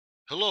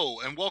Hello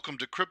and welcome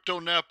to Crypto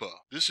Napa.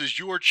 This is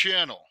your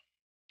channel.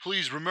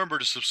 Please remember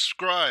to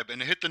subscribe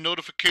and hit the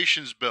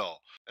notifications bell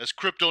as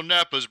Crypto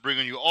Napa is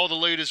bringing you all the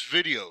latest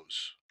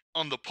videos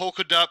on the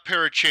Polkadot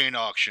Parachain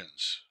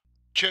Auctions.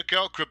 Check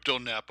out Crypto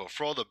Napa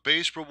for all the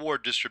base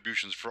reward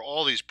distributions for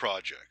all these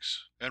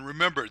projects. And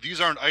remember,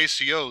 these aren't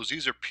ICOs,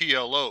 these are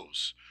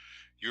PLOs.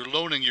 You're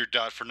loaning your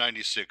DOT for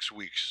 96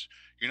 weeks.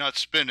 You're not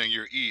spending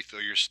your ETH or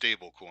your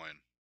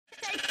stablecoin.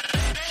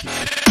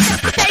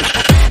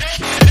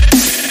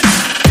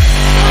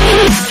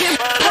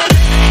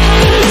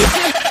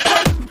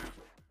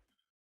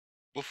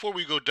 Before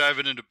we go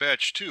diving into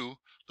Batch 2,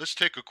 let's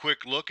take a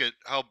quick look at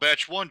how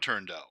Batch 1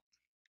 turned out.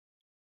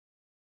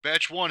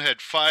 Batch 1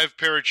 had 5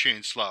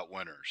 parachain slot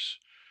winners.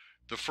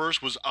 The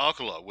first was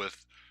Alcala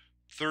with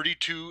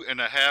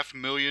 32.5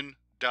 million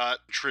DOT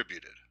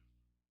contributed.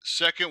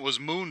 Second was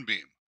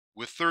Moonbeam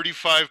with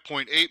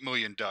 35.8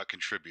 million DOT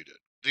contributed.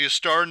 The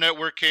Star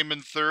Network came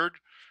in third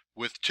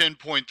with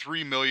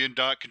 10.3 million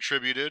DOT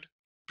contributed.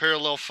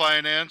 Parallel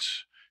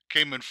Finance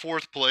came in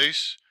fourth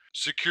place,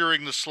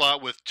 securing the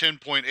slot with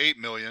 10.8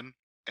 million.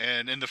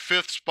 And in the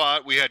fifth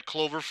spot we had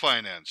Clover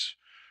Finance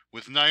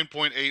with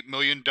 9.8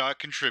 million DOT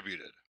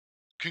contributed.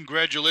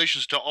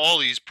 Congratulations to all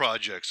these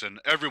projects and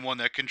everyone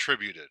that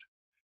contributed.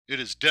 It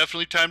is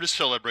definitely time to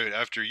celebrate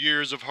after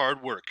years of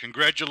hard work.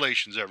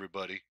 Congratulations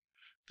everybody.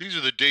 These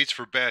are the dates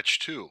for Batch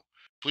 2.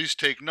 Please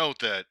take note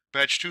that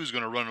Batch 2 is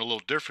going to run a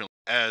little differently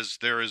as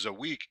there is a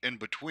week in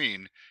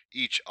between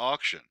each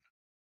auction.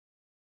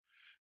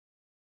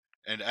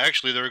 And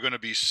actually there are going to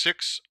be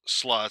 6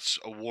 slots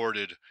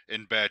awarded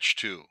in Batch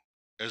 2,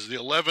 as the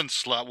 11th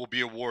slot will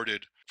be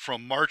awarded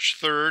from March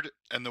 3rd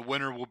and the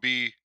winner will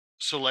be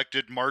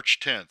selected March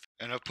 10th.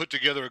 And I've put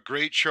together a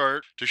great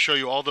chart to show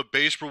you all the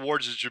base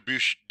rewards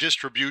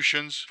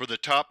distributions for the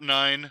top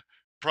 9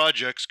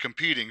 projects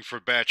competing for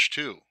Batch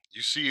 2.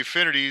 You see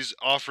Efinity's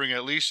offering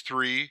at least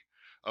 3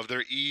 of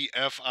their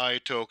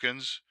EFI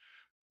tokens.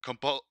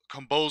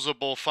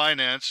 Composable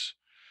Finance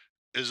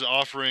is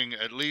offering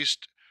at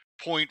least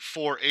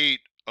 0.48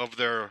 of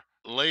their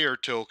layer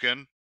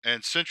token,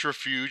 and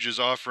Centrifuge is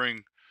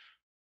offering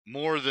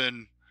more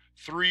than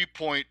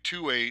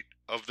 3.28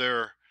 of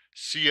their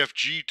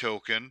CFG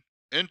token.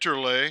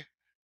 Interlay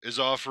is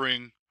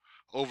offering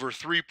over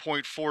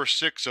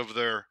 3.46 of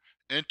their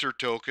Inter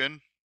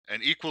token,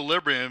 and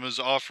Equilibrium is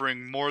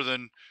offering more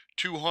than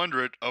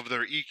 200 of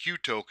their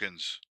EQ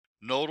tokens.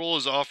 Nodle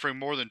is offering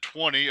more than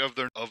 20 of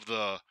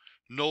the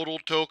Nodle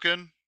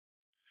token,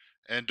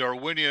 and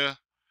Darwinia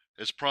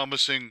is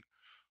promising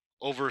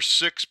over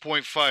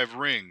 6.5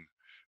 ring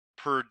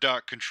per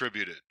DOT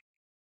contributed.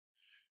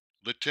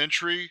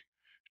 Litentry,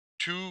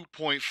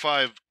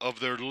 2.5 of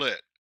their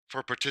lit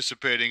for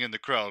participating in the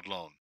crowd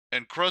loan.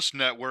 And Crust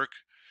Network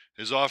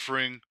is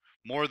offering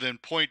more than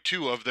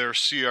 0.2 of their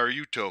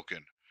CRU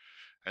token,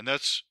 and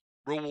that's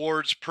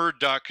rewards per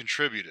DOT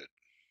contributed.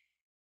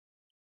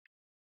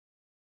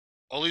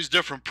 All these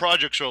different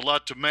projects are a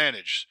lot to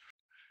manage.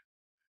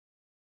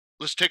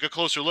 Let's take a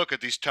closer look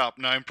at these top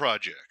 9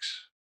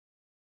 projects.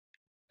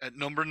 At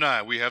number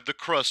 9 we have the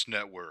Crust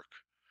Network.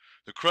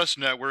 The Crust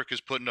Network is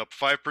putting up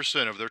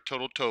 5% of their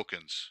total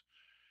tokens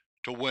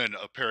to win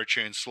a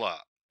parachain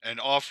slot and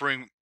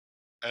offering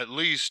at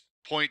least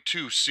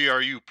 0.2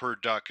 CRU per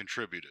DOT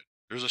contributed.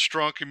 There's a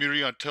strong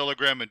community on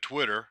Telegram and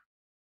Twitter,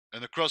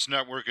 and the Crust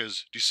Network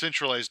is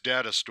decentralized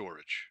data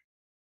storage.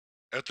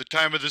 At the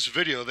time of this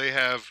video they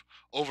have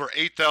over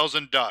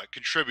 8,000 DOT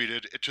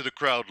contributed to the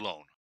crowd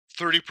loan.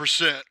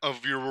 30%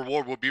 of your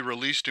reward will be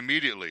released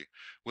immediately,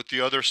 with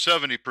the other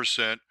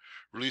 70%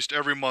 released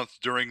every month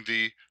during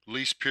the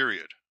lease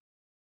period.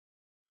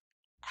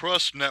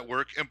 Crust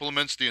Network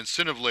implements the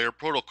incentive layer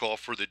protocol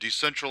for the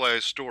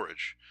decentralized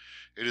storage.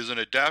 It is an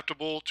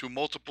adaptable to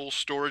multiple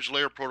storage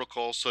layer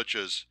protocols such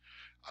as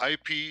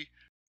IP,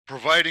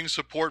 providing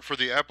support for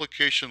the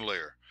application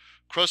layer.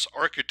 Crust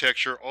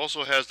architecture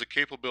also has the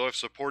capability of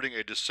supporting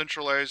a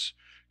decentralized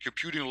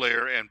computing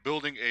layer and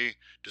building a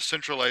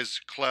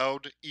decentralized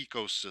cloud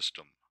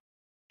ecosystem.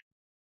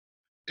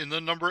 In the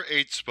number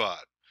 8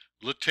 spot,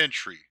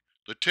 Litentry.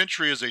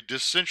 Litentry is a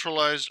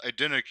decentralized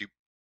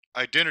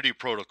identity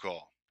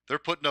protocol. They're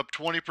putting up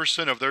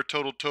 20% of their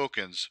total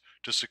tokens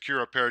to secure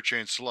a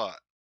parachain slot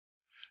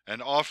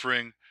and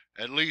offering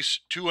at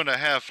least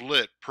 2.5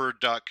 lit per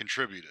DOT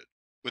contributed.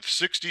 With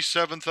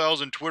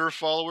 67,000 Twitter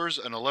followers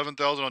and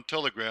 11,000 on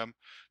Telegram,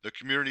 the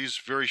community is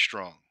very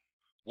strong.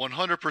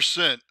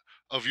 100%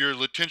 of your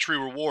Litentry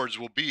rewards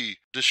will be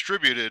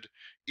distributed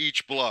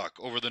each block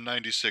over the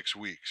 96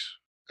 weeks.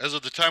 As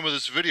of the time of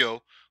this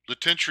video,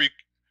 Litentry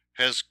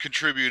has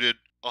contributed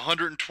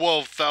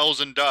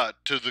 112,000 DOT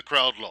to the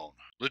crowd loan.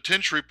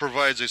 Litentry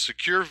provides a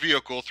secure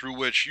vehicle through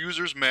which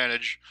users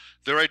manage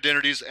their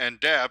identities, and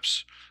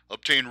dApps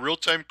obtain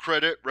real-time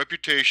credit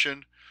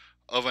reputation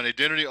of an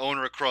identity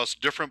owner across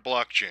different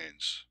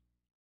blockchains.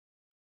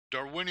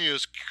 Darwinia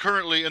is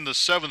currently in the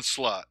 7th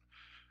slot.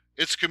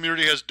 Its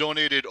community has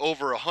donated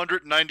over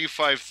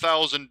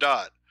 195,000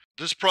 DOT.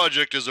 This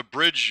project is a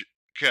bridge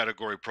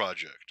category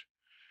project.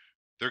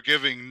 They're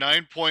giving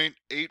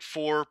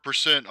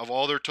 9.84% of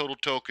all their total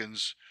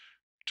tokens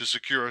to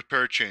secure a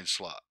parachain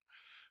slot.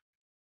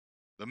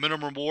 The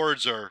minimum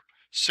rewards are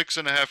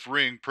 6.5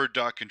 ring per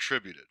dot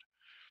contributed.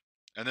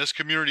 And this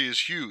community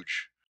is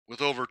huge, with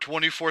over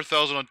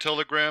 24,000 on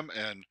Telegram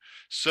and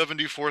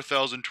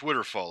 74,000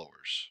 Twitter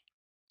followers.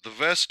 The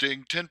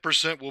vesting,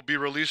 10% will be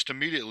released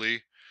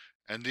immediately,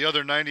 and the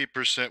other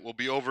 90% will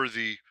be over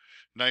the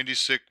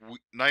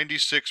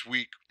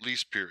 96-week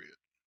lease period.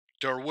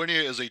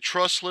 Darwinia is a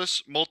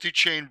trustless,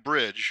 multi-chain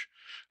bridge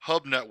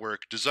hub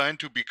network designed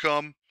to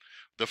become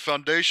the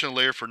foundation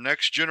layer for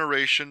next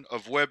generation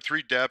of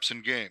Web3 dApps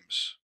and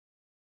games.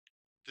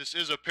 This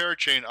is a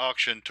parachain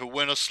auction to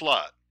win a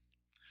slot.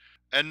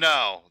 And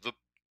now, the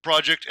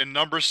project in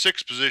number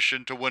 6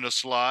 position to win a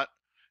slot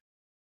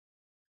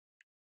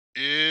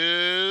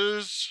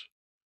is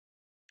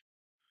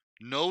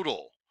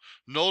Nodle.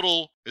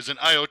 Nodle is an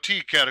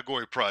IoT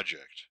category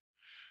project.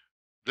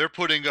 They're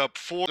putting up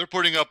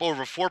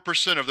over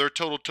 4% of their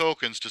total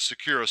tokens to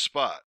secure a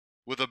spot,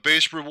 with a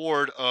base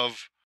reward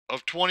of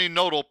 20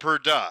 Nodle per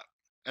dot.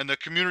 And the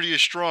community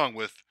is strong,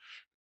 with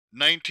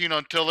 19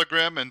 on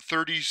Telegram and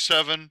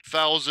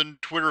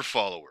 37,000 Twitter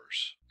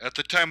followers. At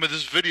the time of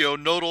this video,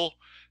 Nodle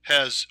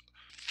has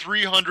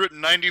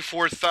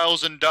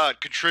 394,000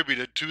 dot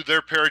contributed to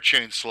their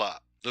parachain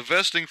slot. The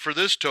vesting for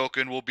this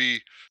token will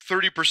be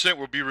 30%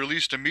 will be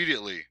released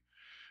immediately.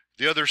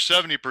 The other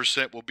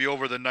 70% will be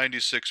over the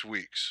 96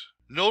 weeks.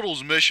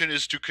 Nodle's mission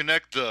is to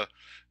connect the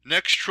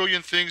next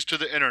trillion things to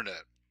the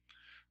internet.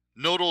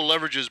 Nodle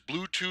leverages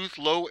Bluetooth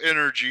low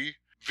energy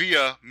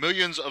via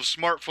millions of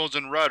smartphones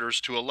and routers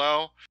to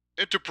allow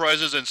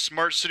enterprises and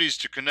smart cities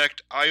to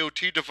connect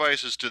IoT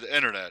devices to the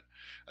internet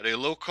at a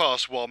low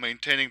cost while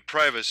maintaining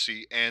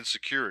privacy and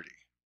security.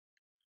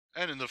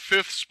 And in the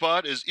 5th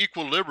spot is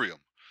Equilibrium.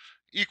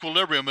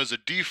 Equilibrium is a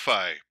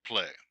DeFi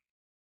play.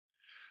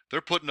 They're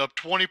putting up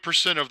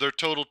 20% of their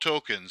total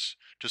tokens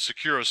to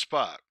secure a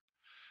spot.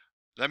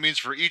 That means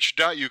for each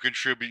dot you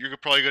contribute, you're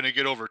probably going to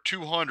get over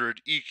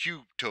 200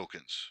 EQ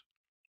tokens.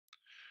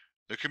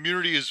 The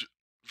community is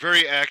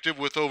very active,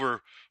 with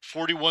over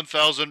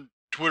 41,000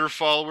 Twitter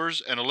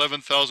followers and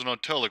 11,000 on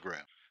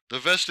Telegram. The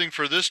vesting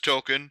for this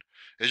token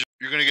is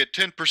you're going to get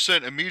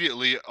 10%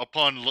 immediately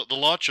upon the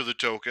launch of the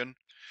token,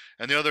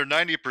 and the other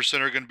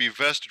 90% are going to be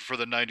vested for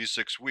the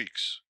 96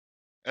 weeks.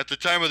 At the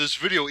time of this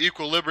video,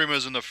 Equilibrium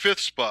is in the 5th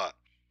spot,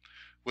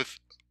 with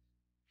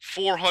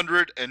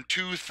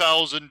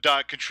 402,000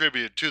 dot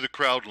contributed to the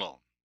crowd loan.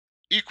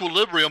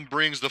 Equilibrium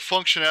brings the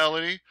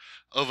functionality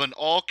of an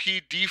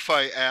all-key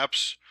DeFi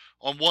apps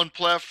on one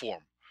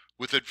platform,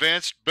 with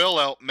advanced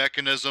bailout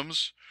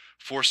mechanisms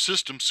for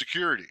system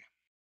security.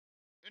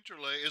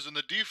 Interlay is in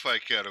the DeFi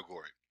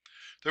category.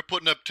 They're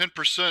putting up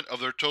 10% of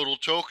their total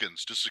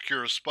tokens to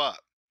secure a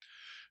spot.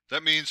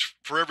 That means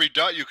for every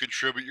dot you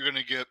contribute, you're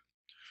going to get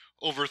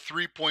over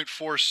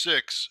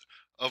 3.46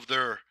 of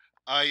their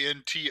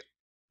INTR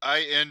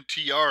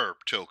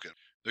token.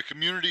 The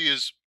community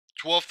is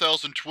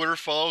 12,000 Twitter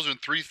followers and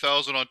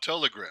 3,000 on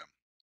Telegram.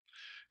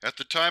 At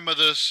the time of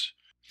this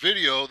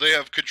video, they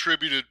have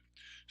contributed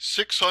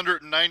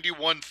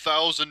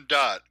 691,000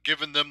 dot,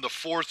 giving them the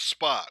 4th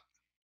spot.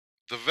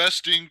 The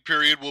vesting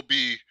period will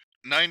be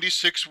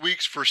 96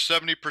 weeks for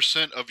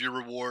 70% of your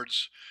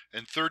rewards,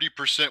 and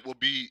 30% will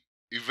be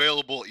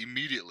available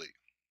immediately.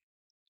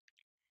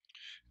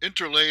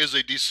 Interlay is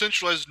a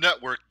decentralized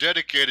network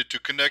dedicated to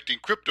connecting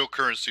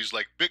cryptocurrencies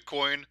like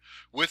Bitcoin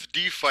with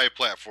DeFi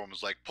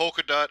platforms like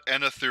Polkadot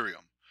and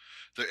Ethereum.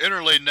 The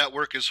Interlay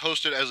network is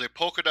hosted as a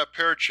Polkadot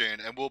Parachain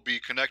and will be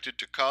connected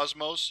to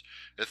Cosmos,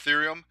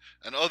 Ethereum,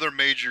 and other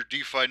major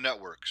DeFi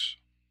networks.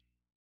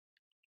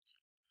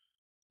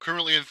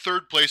 Currently in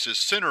 3rd place is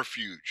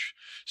Centrifuge.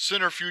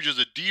 Centrifuge is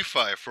a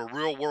DeFi for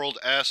real-world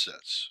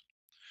assets.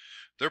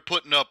 They're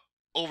putting up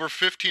over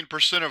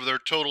 15% of their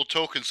total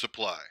token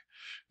supply.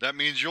 That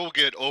means you'll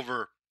get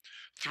over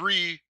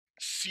 3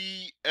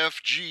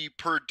 CFG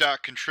per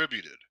dot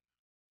contributed.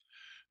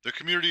 The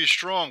community is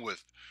strong,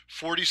 with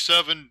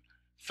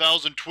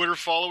 47,000 Twitter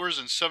followers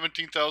and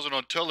 17,000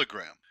 on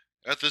Telegram.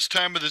 At this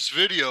time of this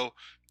video,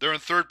 they're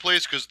in 3rd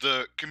place because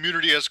the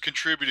community has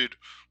contributed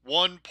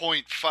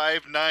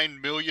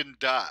 1.59 million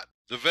dot.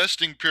 The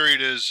vesting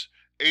period is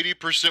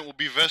 80% will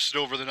be vested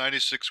over the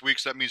 96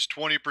 weeks. That means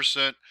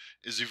 20%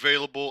 is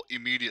available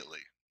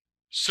immediately.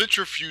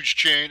 Centrifuge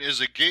chain is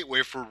a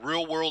gateway for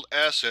real-world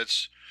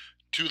assets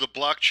to the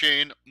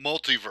blockchain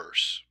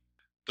multiverse.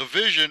 The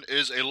vision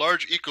is a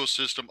large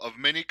ecosystem of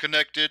many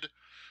connected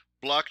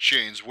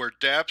blockchains where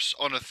dApps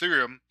on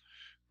Ethereum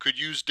could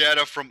use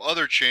data from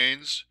other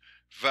chains,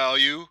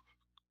 value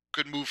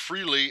could move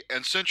freely,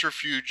 and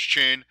Centrifuge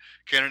chain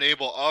can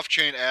enable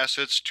off-chain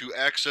assets to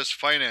access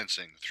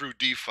financing through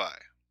DeFi.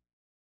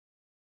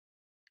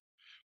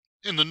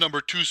 In the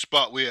number 2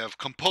 spot we have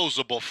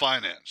Composable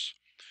Finance.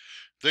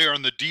 They are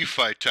in the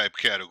DeFi type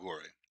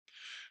category.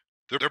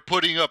 They're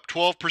putting up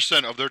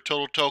 12% of their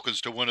total tokens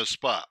to win a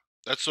spot.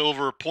 That's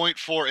over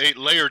 0.48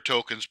 layer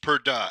tokens per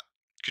dot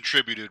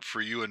contributed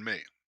for you and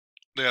me.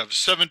 They have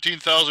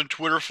 17,000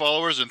 Twitter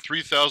followers and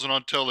 3,000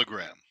 on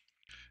Telegram.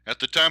 At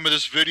the time of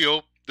this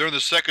video, they're in the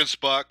second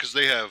spot because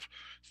they have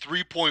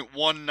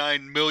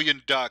 3.19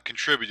 million DOT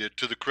contributed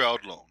to the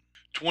crowd loan.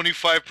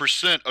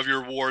 25% of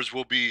your rewards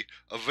will be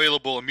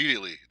available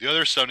immediately. The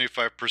other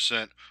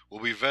 75% will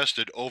be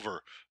vested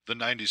over the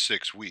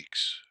 96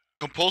 weeks.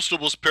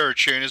 Composable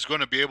Parachain is going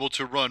to be able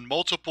to run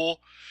multiple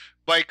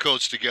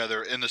bytecodes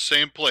together in the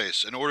same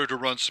place in order to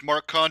run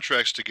smart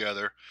contracts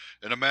together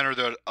in a manner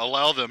that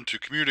allow them to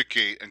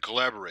communicate and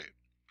collaborate.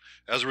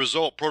 As a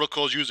result,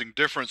 protocols using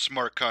different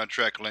smart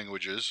contract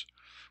languages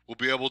will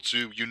be able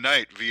to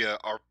unite via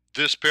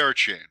this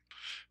parachain,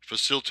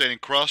 facilitating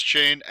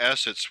cross-chain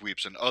asset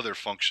sweeps and other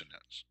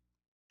functions.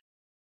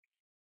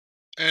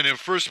 And in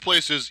first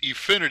place is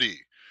Efinity.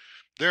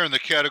 They're in the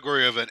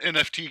category of an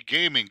NFT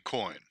gaming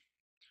coin.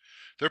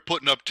 They're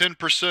putting up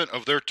 10%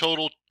 of their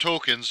total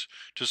tokens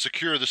to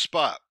secure the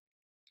spot.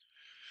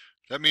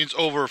 That means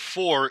over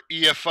 4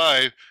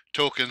 EFI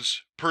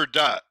tokens per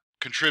DOT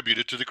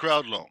contributed to the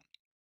crowd loan.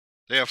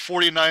 They have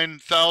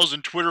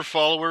 49,000 Twitter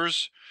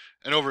followers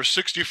and over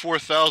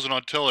 64,000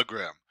 on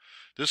Telegram.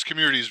 This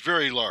community is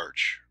very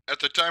large. At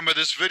the time of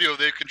this video,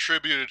 they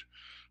contributed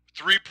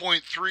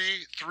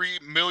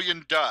 3.33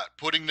 million DOT,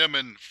 putting them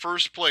in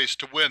first place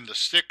to win the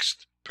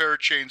 6th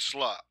parachain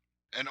slot.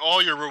 And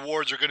all your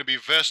rewards are going to be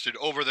vested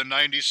over the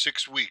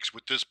 96 weeks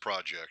with this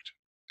project.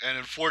 And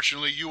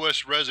unfortunately,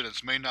 US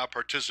residents may not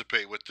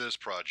participate with this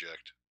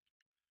project.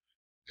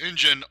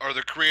 InGen are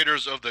the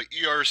creators of the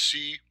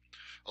ERC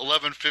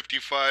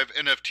 1155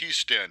 NFT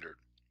standard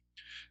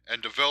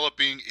and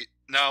developing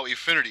now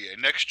Efinity, a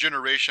next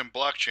generation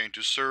blockchain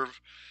to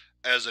serve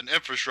as an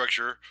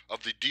infrastructure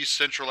of the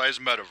decentralized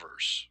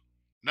metaverse.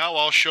 Now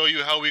I'll show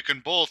you how we can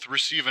both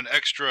receive an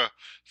extra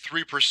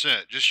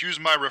 3%. Just use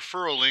my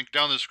referral link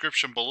down the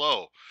description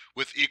below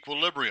with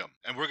Equilibrium,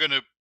 and we're going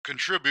to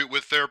contribute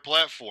with their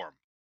platform.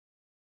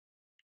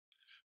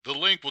 The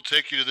link will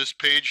take you to this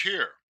page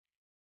here.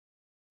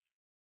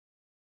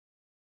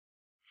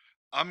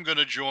 I'm going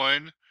to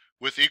join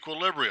with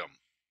Equilibrium.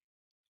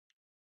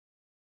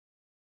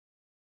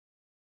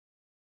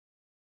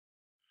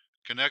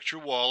 Connect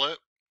your wallet.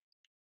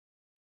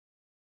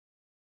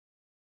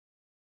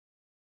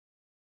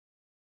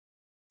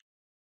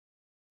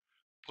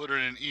 Put in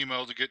an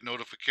email to get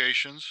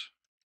notifications.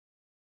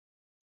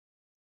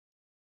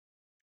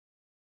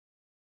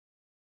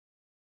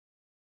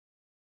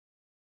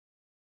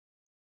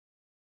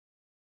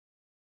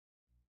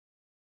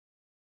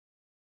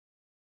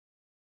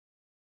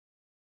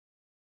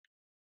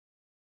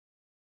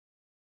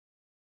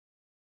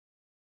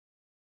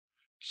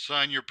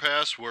 Sign your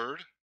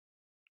password.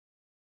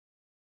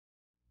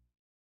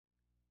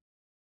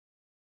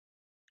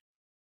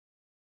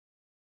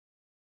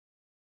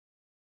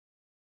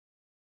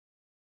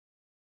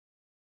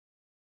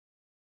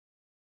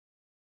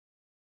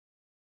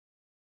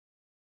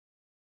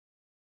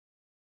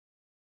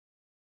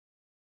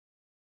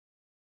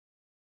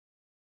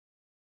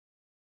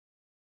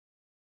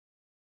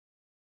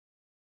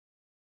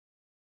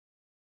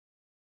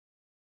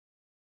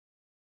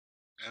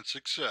 And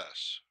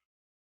success.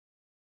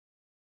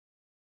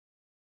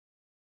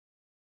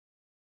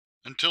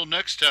 Until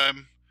next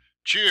time,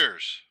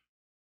 cheers!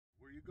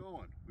 Where are you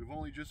going? We've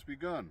only just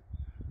begun.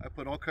 I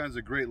put all kinds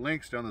of great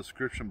links down in the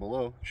description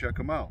below. Check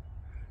them out.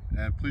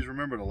 And please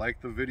remember to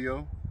like the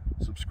video,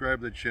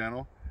 subscribe to the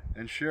channel,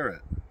 and share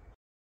it.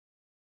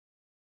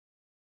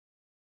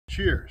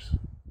 Cheers!